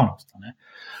gledajo naravnost.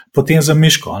 Potem za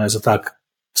miško, za tak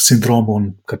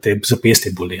sindrom, ki te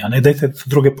zapestje boli. Dajte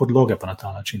druge podloge pa na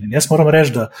ta način. In jaz moram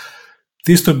reči, da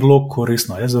tisto je bilo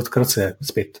koristno. Jaz odkrat se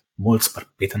spet mulc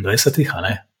pri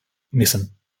 25, mislim,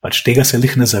 pač tega se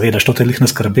lih ne zavedaš, to te lih ne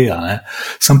skrbi.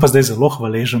 Sem pa zdaj zelo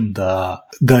hvaležen, da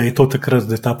je to takrat,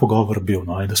 da je ta pogovor bil,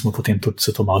 in da smo potem tudi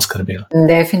se to malo skrbeli.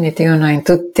 Definitivno. In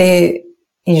tudi te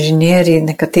inženirji,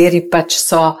 nekateri pač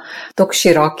so toliko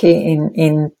široki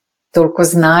in toliko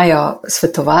znajo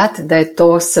svetovati, da je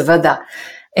to seveda,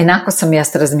 enako sem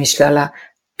jaz razmišljala,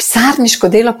 pisarniško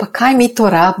delo, pa kaj mi to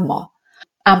rabimo?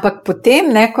 Ampak potem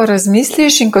neko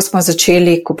razmisliš in ko smo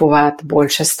začeli kupovati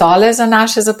boljše stole za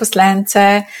naše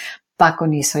zaposlence, pa ko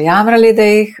niso jamrali, da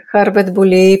jih hrbet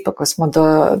boli, pa ko smo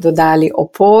dodali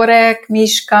opore k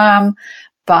miškam,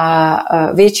 pa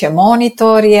večje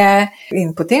monitorje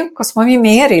in potem, ko smo mi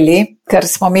merili, ker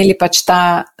smo imeli pač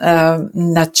ta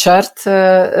načrt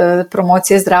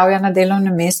promocije zdravja na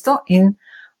delovnem mestu in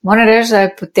moram reči, da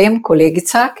je potem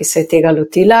kolegica, ki se je tega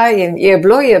lotila, je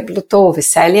bilo to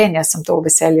veselje in jaz sem to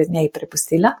veselje od njej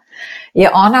prepustila, je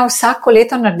ona vsako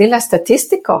leto naredila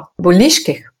statistiko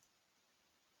bolniških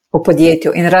v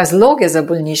podjetju in razloge za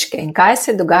bolniške in kaj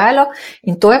se je dogajalo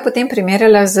in to je potem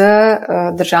primerjala z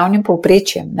državnim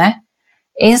povprečjem.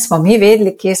 In smo mi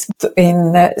vedeli, kje smo. In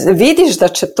vidiš, da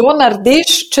če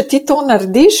ti to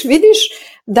narediš, vidiš,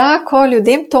 da ko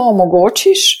ljudem to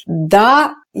omogočiš, da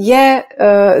je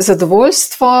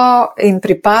zadovoljstvo in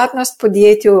pripadnost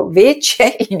podjetju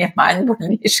večje in je manj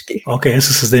bolniških. Ok, jaz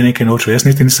sem se zdaj nekaj naučil. Jaz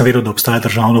niti nisem vedel, da obstaja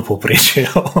državno povprečje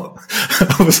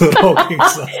v vzrokih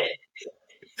za...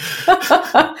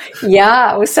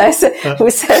 Ja,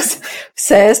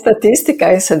 vse je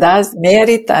statistika in se da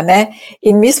zmeriti, ne?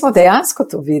 In mi smo dejansko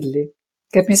to videli,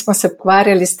 ker mi smo se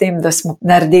ukvarjali s tem, da smo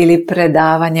naredili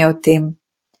predavanje o tem,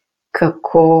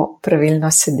 kako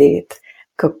pravilno sedeti,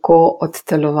 kako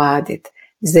odtelovaditi.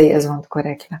 Zdaj jaz vam tako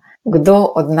rekla, kdo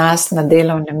od nas na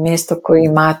delovnem mestu, ko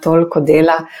ima toliko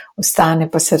dela, ostane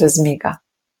pa se razmiga.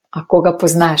 A koga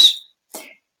poznaš?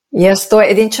 Jaz to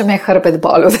edin, če me je hrbet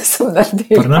bolel, da sem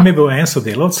naredila. Pri nam je bil en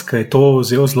sodelavec, ki je to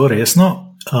vzel zelo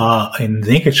resno in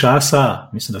nekaj časa,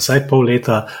 mislim, da vsaj pol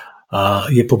leta,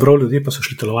 je pobral ljudi, pa so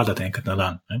šli telovaditi enkrat na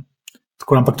dan. Ne?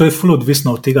 Tako, ampak to je ful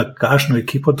odvisno od tega, kakšno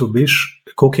ekipo dobiš,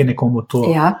 koliko je nekomu to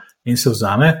in se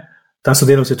vzame. Ta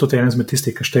sodelavec je tudi eden izmed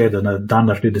tistih, ki šteje, da na dan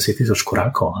naredi 10,000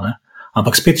 korakov. Ne?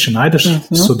 Ampak spet, če najdeš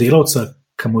sodelavca,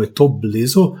 ki mu je to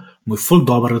blizu, mu je ful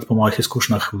dobro, da po mojih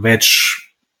izkušnjah več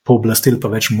pooblastil, pa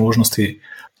več možnosti.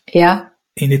 Ja.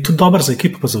 In je tudi dobro za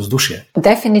ekipo, pa za vzdušje.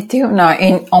 Definitivno.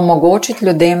 In omogočiti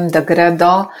ljudem, da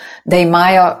gredo, da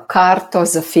imajo karto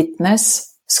za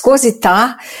fitness, skozi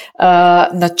ta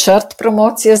načrt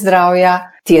promocije zdravja,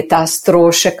 ti je ta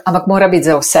strošek, ampak mora biti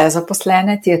za vse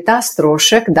zaposlene, ti je ta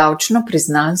strošek davčno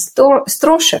priznan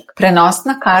strošek.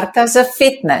 Prenosna karta za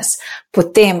fitness,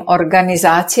 potem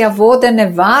organizacija vodene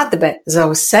vadbe za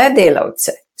vse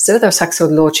delavce. Seveda vsak se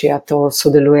odloči, a to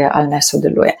sodeluje ali ne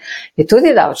sodeluje. Je tudi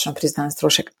davčno priznan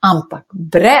strošek, ampak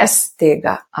brez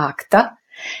tega akta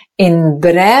in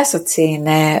brez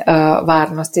ocene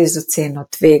varnosti z oceno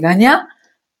tveganja,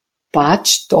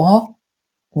 pač to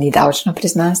ni davčno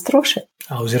priznan strošek.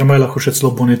 Oziroma je lahko še celo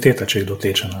boniteta, če je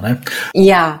dotečena, ne?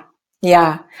 Ja.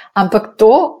 Ampak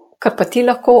to, kar pa ti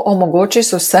lahko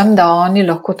omogočiš vsem, da oni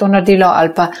lahko to naredilo,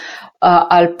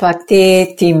 ali pa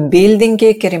te team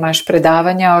buildingi, kjer imaš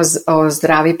predavanja o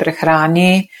zdravi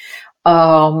prehrani,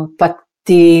 pa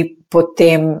ti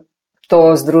potem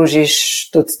to združiš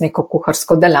tudi s neko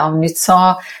kuharsko delavnico,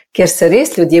 kjer se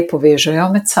res ljudje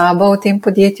povežejo med sabo v tem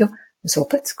podjetju,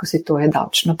 zopet skozi to je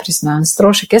davčno priznan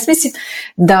strošek. Jaz mislim,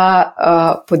 da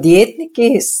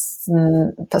podjetniki,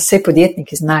 pa vse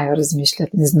podjetniki znajo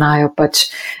razmišljati in znajo pač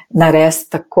narediti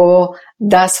tako,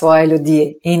 da svoje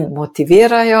ljudi in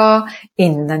motivirajo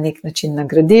in na nek način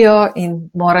nagradijo in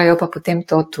morajo pa potem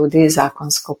to tudi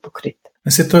zakonsko pokriti.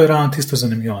 Mislim, to je ravno tisto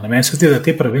zanimivo. Meni se zdi, da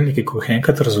te pravilniki, ko jih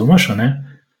enkrat razumeš,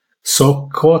 so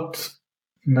kot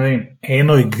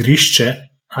eno igrišče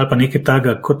ali pa nekaj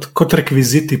takega, kot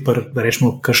rekviziti pri,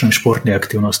 rečemo, kakšni športni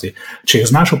aktivnosti. Če jih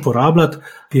znaš uporabljati,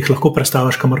 jih lahko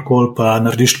predstaviš kamorkoli, pa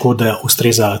narediš tako, da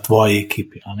ustreza tvoji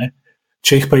ekipi.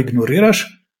 Če jih pa ignoriraš,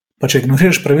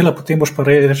 pravila, potem boš pa,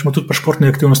 rečemo, tudi pri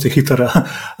športni aktivnosti hitro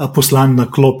poslan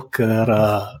na klop, ker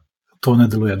to ne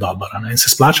deluje dobro, in se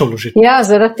splača vložiti. Ja,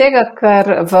 zaradi tega, ker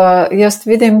jaz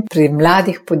vidim pri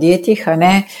mladih podjetjih,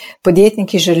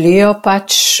 podjetniki želijo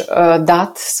pač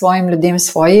dati svojim ljudem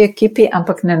svoji ekipi,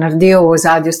 ampak ne naredijo v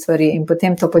ozadju stvari in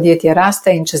potem to podjetje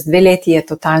raste in čez 2 leti je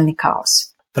totalni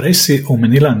kaos. Prej si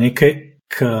omenila nekaj,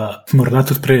 ki morda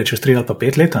tudi prej čez 3 ali pa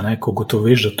 5 let, ko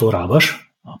gotoviš, da to rabaš,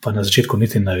 pa na začetku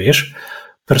niti ne veš,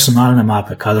 personalne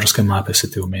mape, kadrovske mape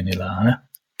si ti omenila,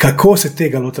 Kako se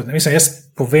tega lotiti?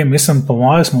 Mislim, po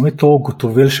mojem smo mi to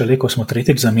ugotovili šele, ko smo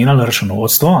tretjič zamenjali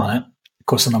računovodstvo,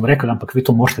 ko so nam rekli, ampak vi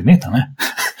to morate imeti,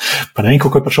 Pa ne vem,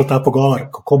 kako je prišel ta pogovor,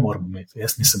 kako moramo imeti.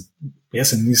 Jaz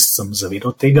se nisem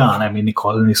zavedal tega, mi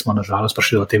nikoli nismo nažalost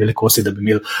prišli do te velikosti, da bi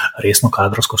imeli resno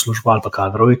kadrovsko službo ali pa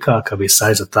kadrovika, ki bi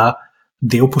saj za ta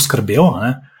del poskrbel,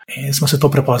 in smo se to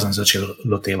prepozno začeli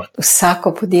lotevati.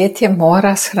 Vsako podjetje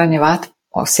mora shranjevati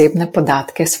osebne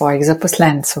podatke svojih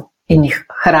zaposlencev in jih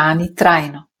hrani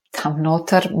trajno. Tam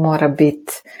noter mora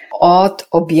biti od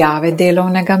objave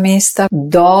delovnega mesta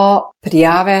do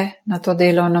prijave na to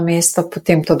delovno mesto,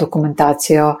 potem to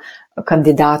dokumentacijo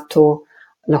kandidatu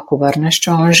lahko vrneš,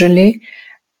 če on želi,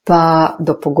 pa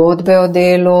do pogodbe o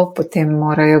delu, potem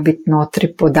morajo biti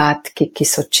notri podatki, ki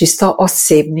so čisto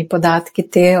osebni podatki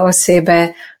te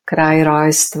osebe, kraj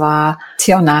rojstva,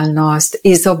 nacionalnost,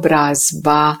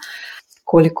 izobrazba,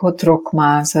 koliko otrok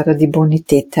ima zaradi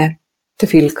bonitete,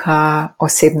 številka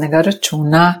osebnega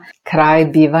računa, kraj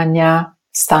bivanja,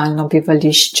 stalno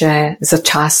bivališče,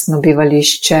 začasno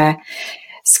bivališče,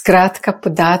 skratka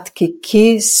podatki,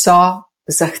 ki so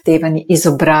zahtevani,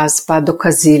 izobrazba,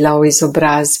 dokazila o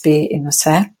izobrazbi in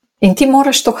vse. In ti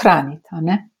moraš to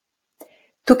hraniti,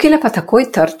 Tukaj pa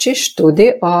takoj trčiš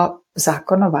tudi o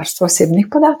zakonu o varstvu osebnih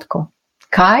podatkov,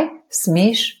 kaj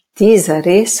smeš ti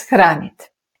zares hraniti.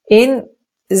 In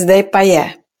zdaj pa je,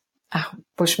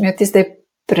 boš imel ti zdaj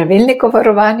pravilnik o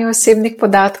varovanju osebnih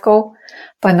podatkov,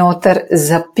 pa noter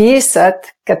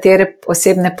zapisati, katere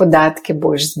osebne podatke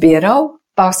boš zbiral,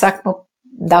 pa vsak mu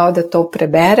dal, da to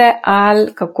prebere,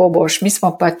 ali kako boš. Mi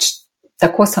smo pač,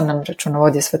 tako so nam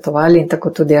računovodje svetovali in tako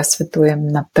tudi jaz svetujem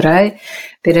naprej,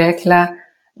 bi rekla,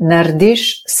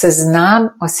 narediš seznam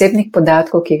osebnih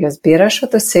podatkov, ki ga zbiraš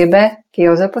od osebe, ki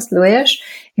jo zaposluješ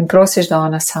in prosiš, da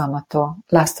ona sama to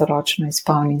lastoročno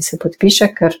izpolni in se podpiše,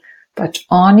 ker pač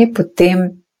oni potem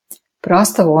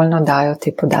prostovoljno dajo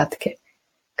te podatke.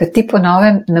 Ker ti po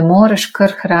novem ne moreš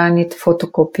kar hraniti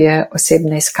fotokopije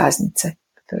osebne izkaznice.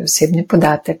 To je osebni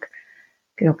podatek,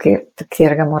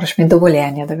 katerega moraš imeti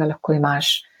dovoljenje, da ga lahko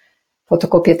imaš.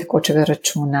 Fotokopije tekočega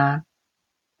računa.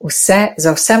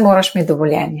 Za vse moraš imeti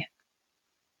dovoljenje.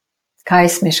 Kaj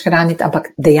smeš hraniti,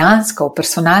 ampak dejansko v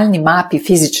personalni mapi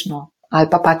fizično ali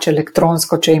pa pač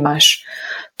elektronsko, če imaš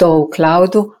to v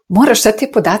cloudu, moraš vse te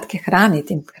podatke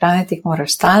hraniti in hraniti jih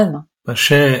moraš stalno. Pa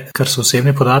še, ker so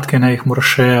osebne podatke, ne, jih moraš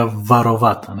še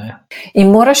varovati, ne?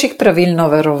 In moraš jih pravilno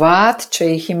varovati, če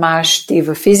jih imaš ti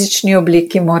v fizični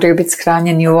obliki, morajo biti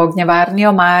shranjeni v ognjevarni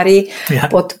omari,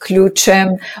 pod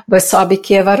ključem, v sobi,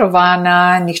 ki je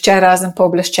varovana, nihče razen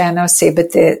pooblaščene osebe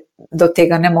do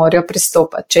tega ne morejo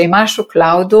pristopati. Če imaš v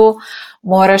cloudu,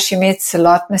 moraš imeti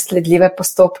celotne sledljive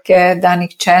postopke, da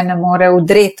nihče ne more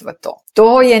vdreti v to.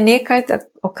 To je nekaj,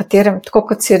 o katerem, tako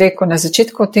kot si rekel, na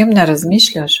začetku o tem ne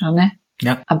razmišljaš, ne?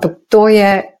 Ja. Ampak to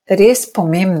je res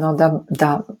pomembno,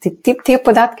 da te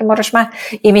podatke moraš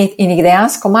imeti in jih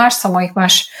dejansko imaš, samo jih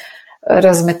imaš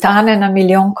razmetane na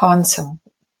milijon koncev.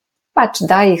 Pač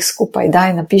daj jih skupaj,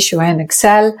 napiši v en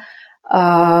Excel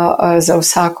za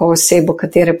vsako osebo,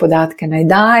 katere podatke naj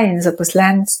da in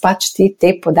zaposlenec pač ti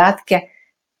te podatke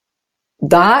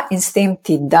da in s tem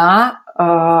ti da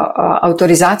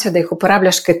avtorizacijo, da jih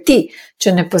uporabljaš, ker ti,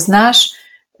 če ne poznaš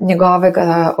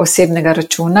njegovega osebnega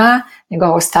računa,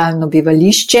 njegovo stalno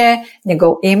bivališče,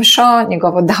 njegov EMŠO,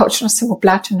 njegovo davčno se mu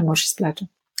plača, ne moš izplačati.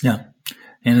 Ja,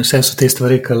 in vse so te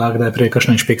stvari, ki lahko da je prej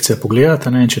kakšna inšpekcija pogledati,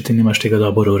 ne? In če ti nimaš tega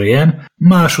dobro urejen,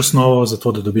 imaš osnovo za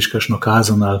to, da dobiš kakšno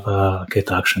kazen ali pa kaj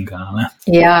takšnega. Ne?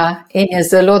 Ja, in je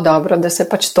zelo dobro, da se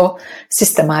pač to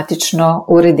sistematično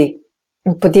uredi.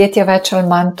 In podjetja več ali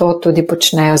manj to tudi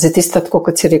počnejo. Zdaj tisto, tako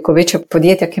kot si rekel, večja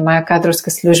podjetja, ki imajo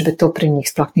kadrovske službe, to pri njih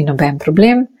sploh ni noben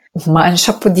problem.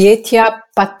 Manjša podjetja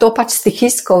pa to pač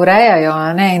stihijsko urejajo,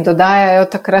 ne? In dodajajo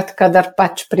takrat, kadar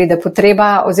pač pride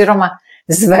potreba oziroma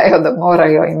zvejo, da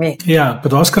morajo imeti. Ja,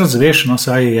 pa doskrat zveš, no,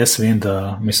 saj jaz vem,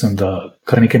 da mislim, da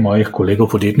kar nekaj mojih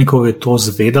kolegov podjetnikov je to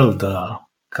zvedel, da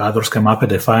kadrovske mape,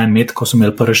 da je fajn imeti, ko so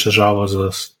imeli prvič težavo z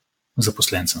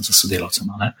zaposlencem, z sodelavcem,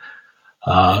 ne?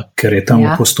 Ker je tam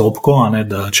v postopku, ne,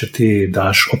 da če ti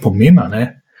daš opomin, ne,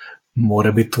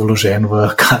 mora biti vložen v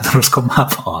kadrovsko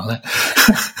mapo. Ne.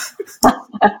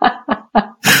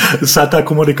 Vsa ta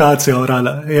komunikacija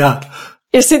orala. Ja.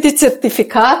 In vsi ti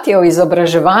certifikati o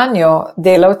izobraževanju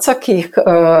delavca, ki jih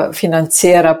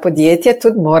financira podjetje,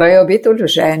 tudi morajo biti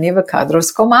vloženi v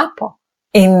kadrovsko mapo.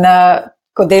 In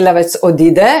ko delavec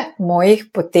odide, mu jih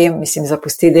potem,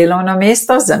 zapusti delovno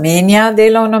mesto, zamenja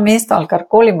delovno mesto ali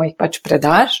karkoli mu jih pač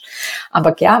predaš,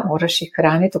 ampak ja, moraš jih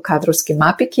hraniti v kadrovski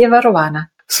mapi, ki je varovana.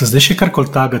 Se zdaj še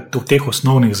karkoli tako v teh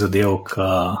osnovnih zadev, ki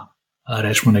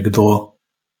rečemo nekdo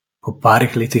po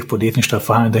parih letih podjetništva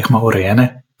fajn, da jih ima urejene,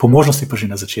 po možnosti pa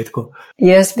že na začetku?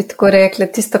 Jaz bi tako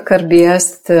rekla, tisto, kar bi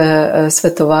jaz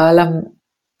svetovala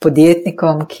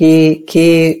podjetnikom,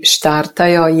 ki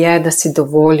štartajo, je, da si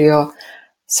dovolijo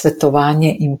svetovanje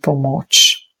in pomoč.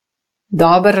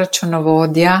 Dober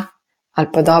računovodja ali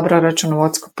pa dobro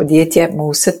računovodsko podjetje mu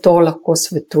vse to lahko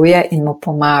svetuje in mu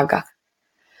pomaga.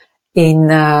 In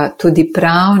tudi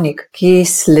pravnik, ki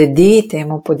sledi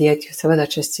temu podjetju, seveda,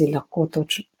 če si lahko to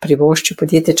privošči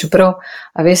podjetje, čeprav,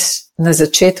 a veš, na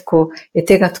začetku je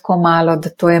tega tako malo, da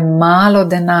to je malo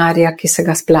denarja, ki se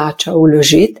ga splača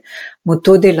vložiti, mu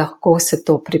tudi lahko se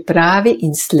to pripravi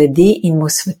in sledi in mu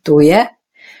svetuje.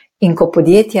 In ko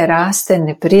podjetje raste,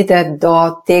 ne pride do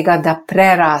tega, da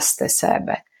preraste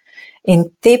sebe. In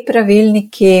te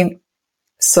pravilniki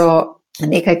so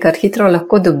nekaj, kar hitro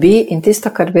lahko dobi in tisto,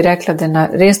 kar bi rekla, da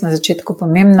je res na začetku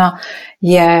pomembno,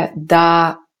 je,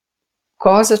 da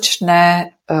ko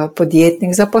začne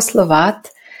podjetnik zaposlovati,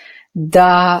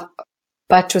 da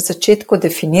pač v začetku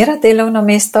definira delovno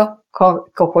mesto,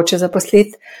 ko hoče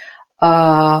zaposliti,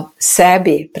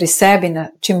 pri sebi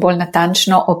čim bolj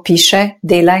natančno opiše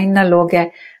dela in naloge,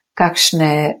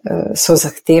 kakšne so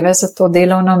zahteve za to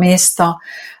delovno mesto,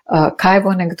 kaj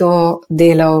bo nekdo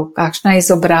delal, kakšna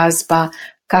izobrazba,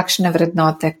 kakšne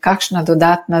vrednote, kakšna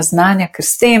dodatna znanja, ker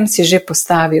s tem si že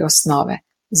postavi osnove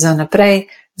za naprej,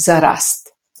 za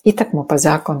rast. Itak mu pa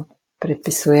zakon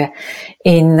predpisuje.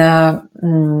 In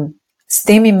s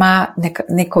tem ima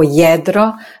neko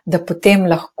jedro, da potem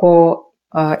lahko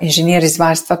inženir iz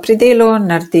varstva pri delu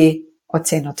naredi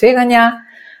oceno tveganja,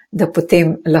 da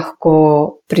potem lahko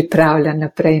pripravlja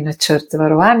naprej načrt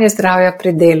varovanja zdravja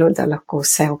pri delu, da lahko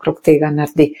vse okrog tega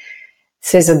naredi.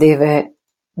 Vse zadeve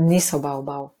niso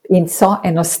bav. In so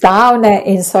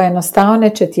enostavne,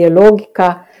 če ti je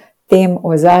logika tem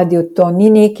ozadju, to ni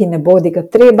neki, ne bodi ga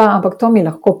treba, ampak to mi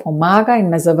lahko pomaga in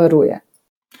me zavaruje.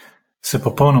 Se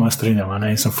popolnoma strinjam,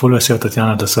 in sem ful vesel,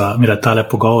 Tatjana, da sva imela tale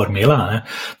pogovor imela,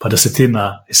 pa da se ti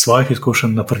iz svojih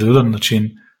izkušenj na pregleden način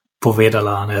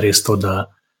povedala, res to, da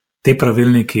te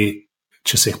pravilniki,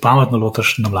 če se jih pametno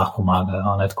lotiš, nam lahko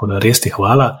pomagajo. Tako da res ti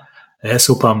hvala. Jaz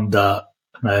upam, da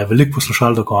je veliko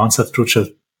poslušal do konca, če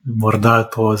morda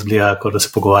to zgleda, kot da se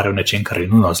pogovarja o nečem, kar je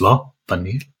nujno zlo, pa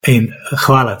ni. In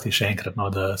hvala ti še enkrat,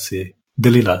 da si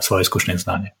delila svoje izkušnje in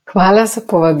znanje. Hvala za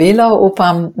povabilo.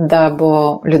 Upam, da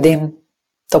bo ljudem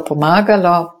to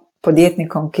pomagalo,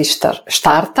 podjetnikom, ki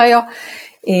štartajo,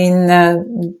 in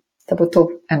da bo to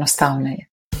enostavneje.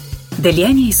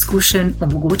 Deljenje izkušenj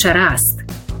omogoča rast.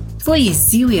 Tvoj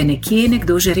izziv je nekje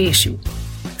nekdo že rešil.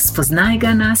 Spoznaj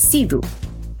ga na Seedu.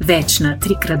 Več na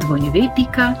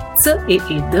www.ceed.si.